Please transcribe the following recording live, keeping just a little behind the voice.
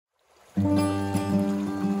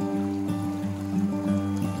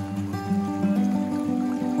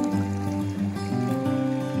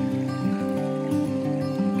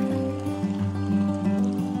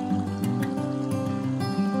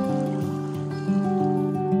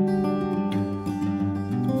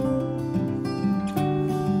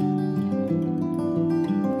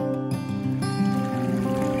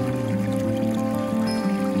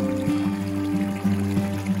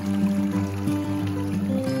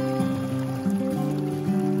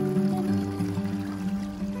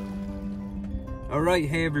Alright,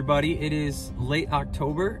 hey everybody, it is late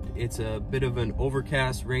October. It's a bit of an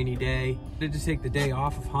overcast, rainy day. I did just take the day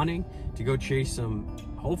off of hunting to go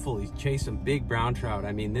hopefully chase some big brown trout.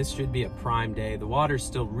 I mean, this should be a prime day. The water's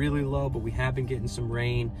still really low, but we have been getting some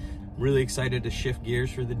rain. I'm really excited to shift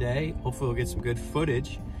gears for the day. Hopefully we'll get some good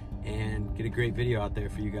footage and get a great video out there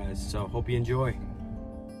for you guys. So hope you enjoy.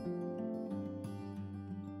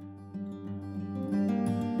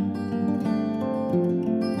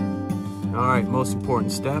 All right, most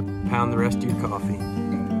important step, pound the rest of your coffee.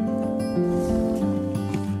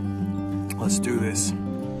 Let's do this.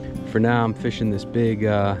 For now, I'm fishing this big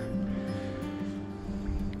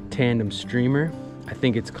tandem streamer. I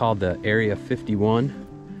think it's called the Area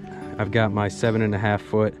 51. I've got my 7.5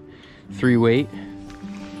 foot 3-weight.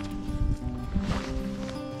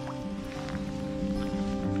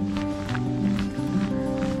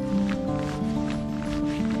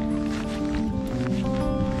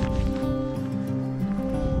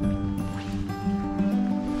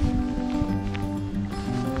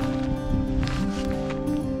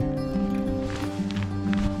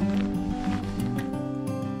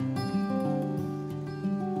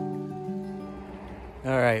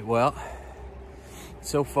 All right, well,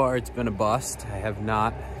 so far it's been a bust. I have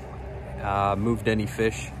not moved any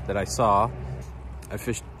fish that I saw. I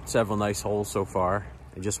fished several nice holes so far.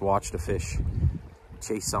 I just watched a fish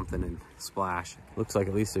chase something and splash. Looks like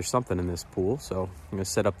at least there's something in this pool, so I'm gonna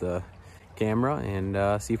set up the camera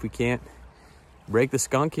and see if we can't break the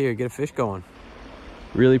skunk here, get a fish going.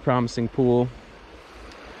 Really promising pool.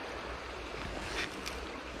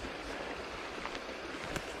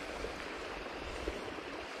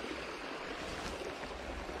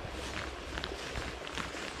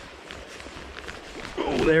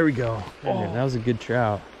 Oh, there we go. Oh, that was a good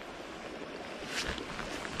trout.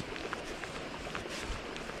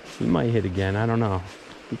 He might hit again, I don't know.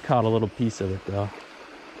 He caught a little piece of it though.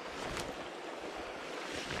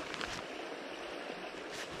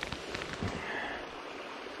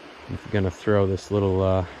 I'm gonna throw this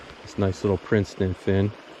little, this nice little Princeton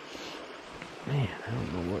fin. Man, I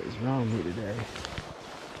don't know what is wrong with me today.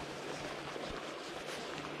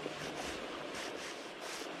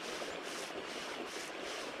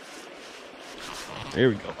 There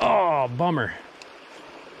we go. Oh, bummer.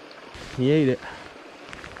 He ate it.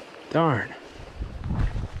 Darn.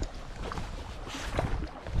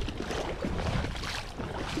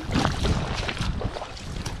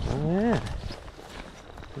 Oh yeah.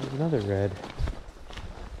 There's another red.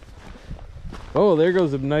 Oh, there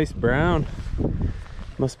goes a nice brown.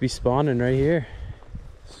 Must be spawning right here.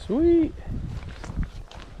 Sweet.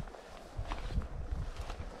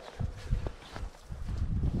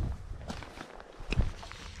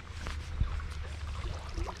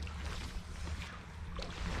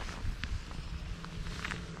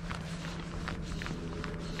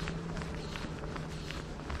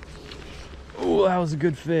 Oh, that was a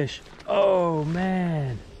good fish. Oh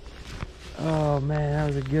man. Oh man, that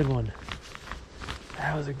was a good one.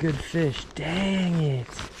 That was a good fish. Dang it.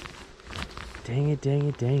 Dang it, dang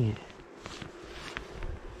it, dang it.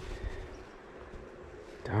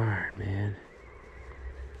 Darn, man.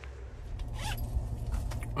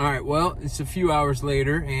 All right, well, it's a few hours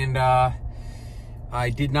later and I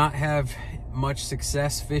did not have much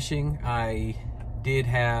success fishing. I did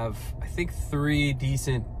have, I think, 3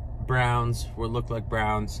 decent browns, what looked like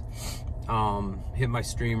browns, hit my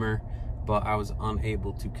streamer, but I was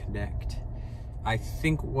unable to connect. I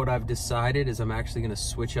think what I've decided is I'm actually going to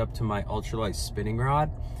switch up to my ultralight spinning rod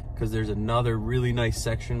because there's another really nice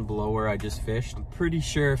section below where I just fished. I'm pretty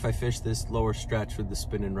sure if I fish this lower stretch with the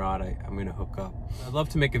spinning rod, I'm going to hook up. I'd love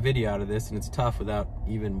to make a video out of this, and it's tough without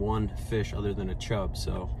even one fish other than a chub,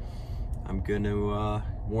 so I'm going to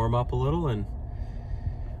warm up a little and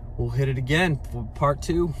we'll hit it again for part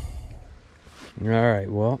 2. All right,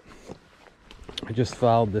 well, I just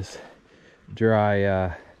followed this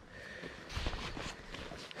dry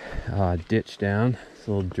ditch down, this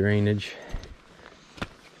little drainage.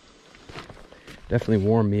 Definitely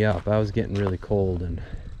warmed me up. I was getting really cold and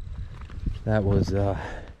that was a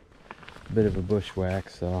bit of a bushwhack,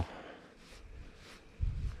 so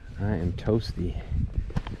I am toasty.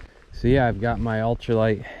 So yeah, I've got my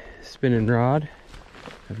ultralight spinning rod.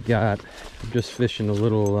 I'm just fishing a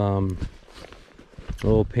little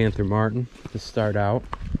Panther Martin to start out.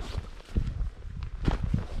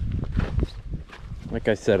 Like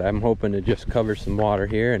I said, I'm hoping to just cover some water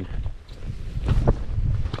here and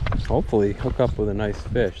hopefully hook up with a nice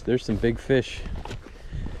fish. There's some big fish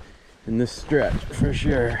in this stretch for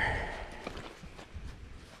sure.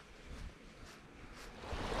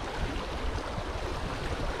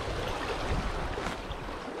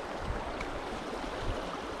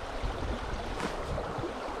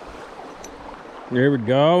 There we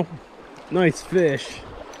go. Nice fish.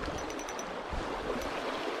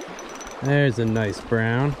 There's a nice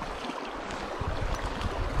brown.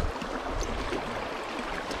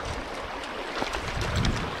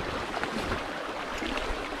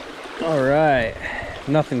 All right.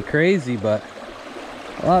 Nothing crazy, but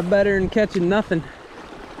a lot better than catching nothing.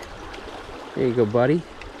 There you go, buddy.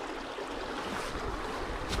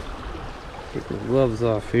 Take the gloves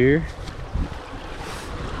off here.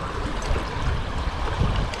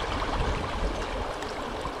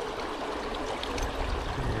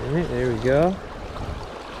 Alright, there we go.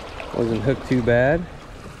 Wasn't hooked too bad.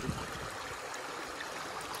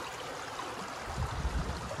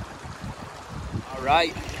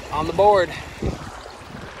 Alright, on the board.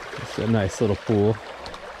 It's a nice little pool.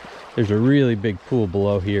 There's a really big pool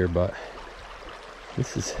below here, but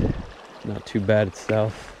this is not too bad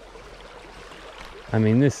itself. I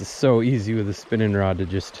mean, this is so easy with a spinning rod to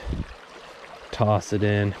just toss it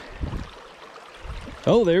in.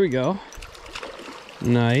 Oh, there we go.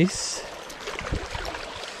 Nice.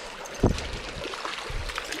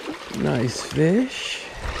 Nice fish.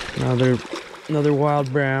 Another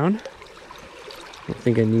wild brown. I don't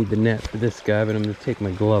think I need the net for this guy, but I'm going to take my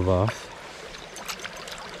glove off.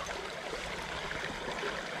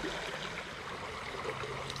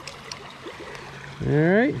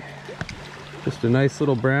 Alright. Just a nice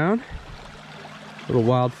little brown. Little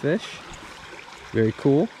wild fish. Very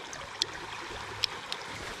cool.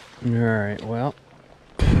 Alright, well.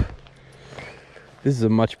 This is a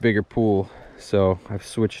much bigger pool, so I've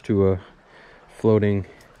switched to a floating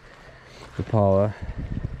Impala.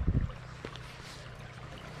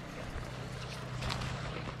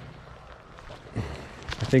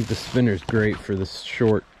 I think the spinner's great for this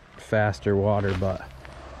short, faster water, but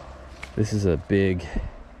this is a big,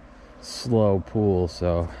 slow pool,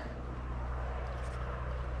 so.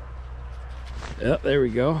 Yep, there we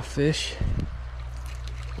go, fish.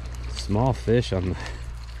 Small fish on the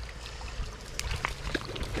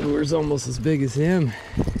lure's almost as big as him.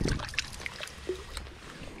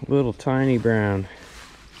 Little tiny brown.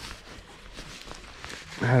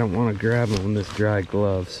 I don't want to grab him with this dry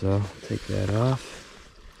glove, so I'll take that off.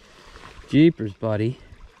 Jeepers, buddy.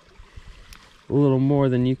 A little more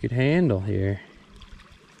than you could handle here.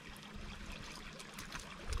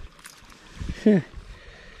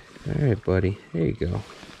 Alright, buddy. There you go.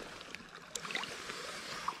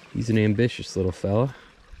 He's an ambitious little fella.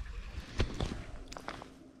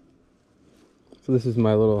 So this is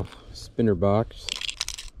my little spinner box.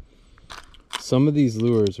 Some of these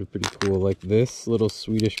lures are pretty cool, like this little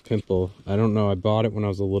Swedish pimple. I don't know, I bought it when I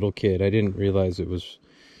was a little kid. I didn't realize it was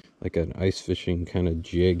like an ice fishing kind of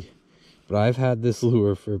jig. But I've had this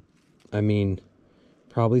lure for, I mean,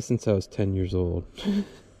 probably since I was 10 years old.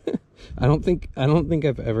 I don't think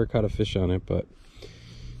I've ever caught a fish on it, but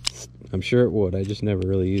I'm sure it would. I just never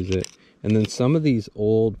really use it. And then some of these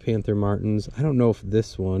old Panther Martins, I don't know if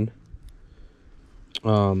this one,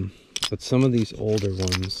 but some of these older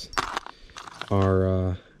ones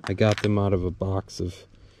are, I got them out of a box of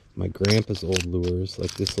my grandpa's old lures,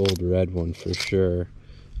 like this old red one for sure.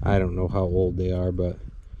 I don't know how old they are, but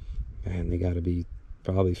man, they gotta be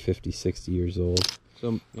probably 50, 60 years old.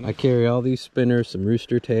 So I carry all these spinners, some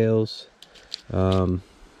rooster tails, a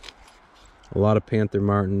lot of Panther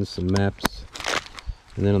Martins, some Meps,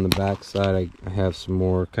 and then on the back side I have some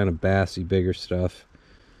more kind of bassy, bigger stuff,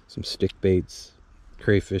 some stick baits,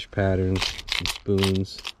 crayfish patterns, some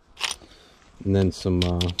spoons, and then some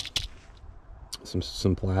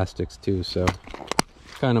plastics too. So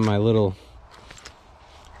kind of my little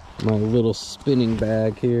spinning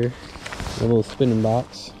bag here, my little spinning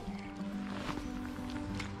box.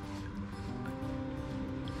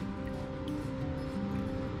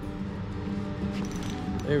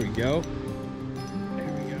 There we go.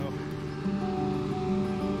 There we go.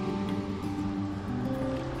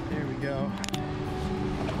 There we go.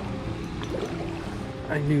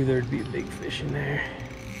 I knew there'd be a big fish in there.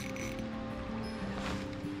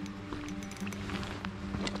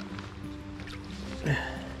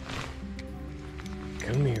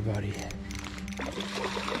 Come here, there, buddy.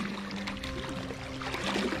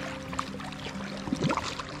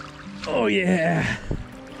 Oh yeah.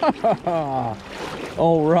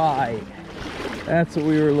 All right. That's what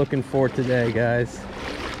we were looking for today, guys.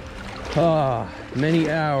 Many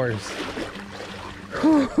hours.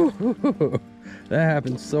 That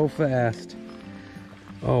happened so fast.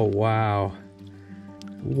 Oh wow.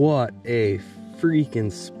 What a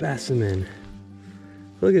freaking specimen.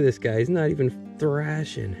 Look at this guy, he's not even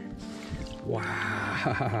thrashing.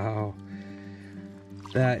 Wow.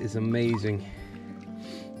 That is amazing.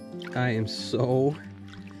 I am so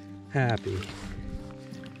happy.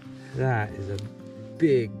 That is a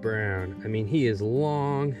big brown. I mean, he is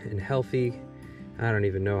long and healthy. I don't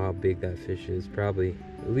even know how big that fish is. Probably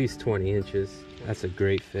at least 20 inches. That's a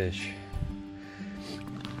great fish.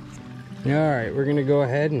 All right, we're gonna go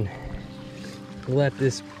ahead and let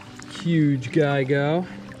this huge guy go.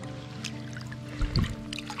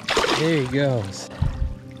 There he goes.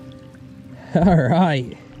 All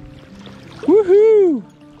right. Woohoo!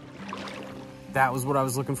 That was what I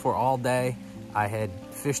was looking for all day. I had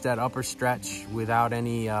fished that upper stretch without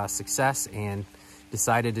any success and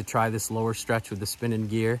decided to try this lower stretch with the spinning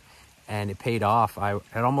gear, and it paid off. I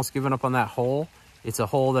had almost given up on that hole. It's a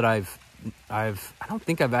hole that I don't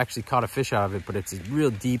think I've actually caught a fish out of it, but it's a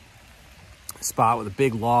real deep spot with a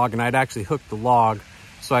big log, and I'd actually hooked the log,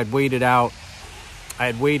 so I'd waited out. I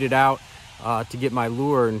had waited out to get my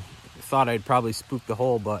lure and thought I'd probably spook the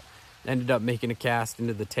hole, but ended up making a cast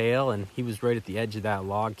into the tail, and he was right at the edge of that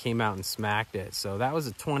log, came out and smacked it. So that was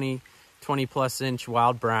a 20 plus inch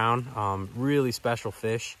wild brown, really special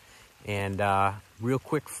fish, and real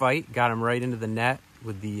quick fight, got him right into the net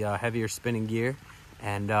with the heavier spinning gear,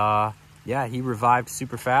 and yeah, he revived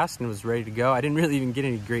super fast and was ready to go. I didn't really even get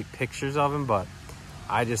any great pictures of him, but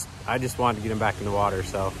I just wanted to get him back in the water.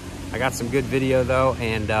 So I got some good video though,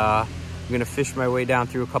 and I'm gonna fish my way down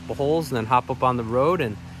through a couple holes and then hop up on the road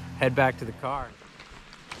and head back to the car.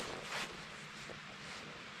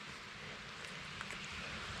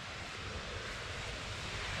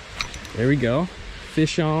 There we go.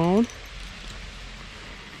 Fish on.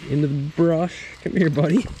 In the brush. Come here,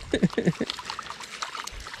 buddy.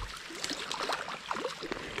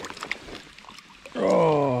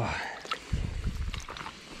 Oh.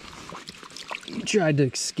 You tried to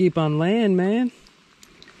escape on land, man.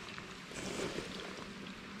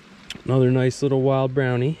 Another nice little wild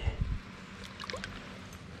brownie.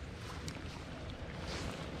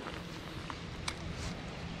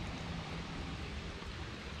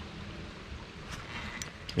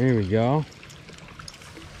 There we go.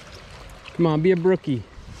 Come on, be a brookie.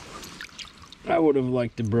 I would have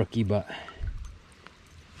liked a brookie, but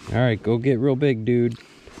all right, go get real big, dude.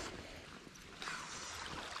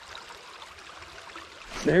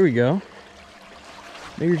 There we go.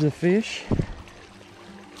 There's the fish.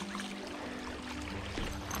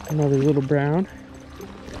 Another little brown.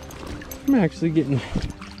 I'm actually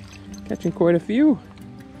catching quite a few,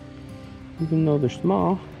 even though they're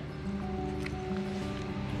small.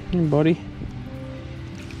 Here, buddy.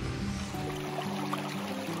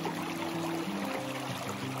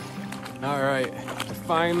 All right, I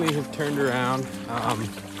finally have turned around. I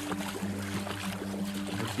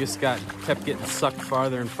just kept getting sucked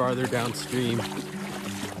farther and farther downstream,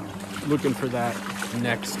 looking for that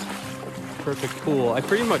next perfect pool. I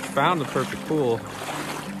pretty much found the perfect pool,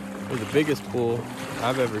 or the biggest pool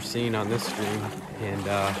I've ever seen on this stream, and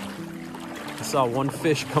I saw one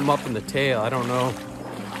fish come up in the tail. I don't know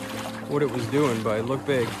what it was doing, but it looked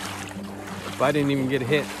big. But I didn't even get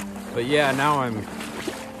hit. But yeah, now I'm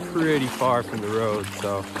pretty far from the road,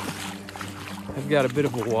 so I've got a bit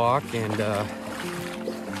of a walk and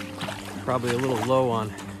probably a little low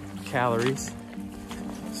on calories.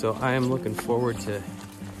 So I am looking forward to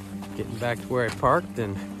getting back to where I parked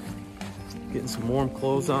and getting some warm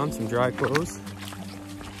clothes on, some dry clothes.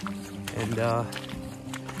 And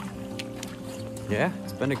yeah,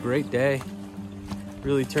 it's been a great day.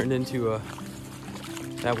 Really turned into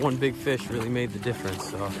that one big fish really made the difference.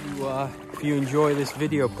 So if you enjoy this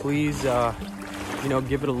video, please you know,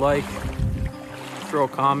 give it a like, throw a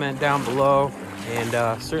comment down below,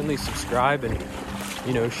 and certainly subscribe, and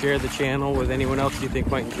you know, share the channel with anyone else you think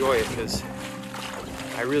might enjoy it, because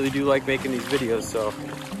I really do like making these videos. So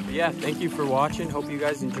yeah, thank you for watching. Hope you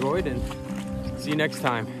guys enjoyed, and see you next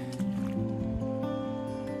time.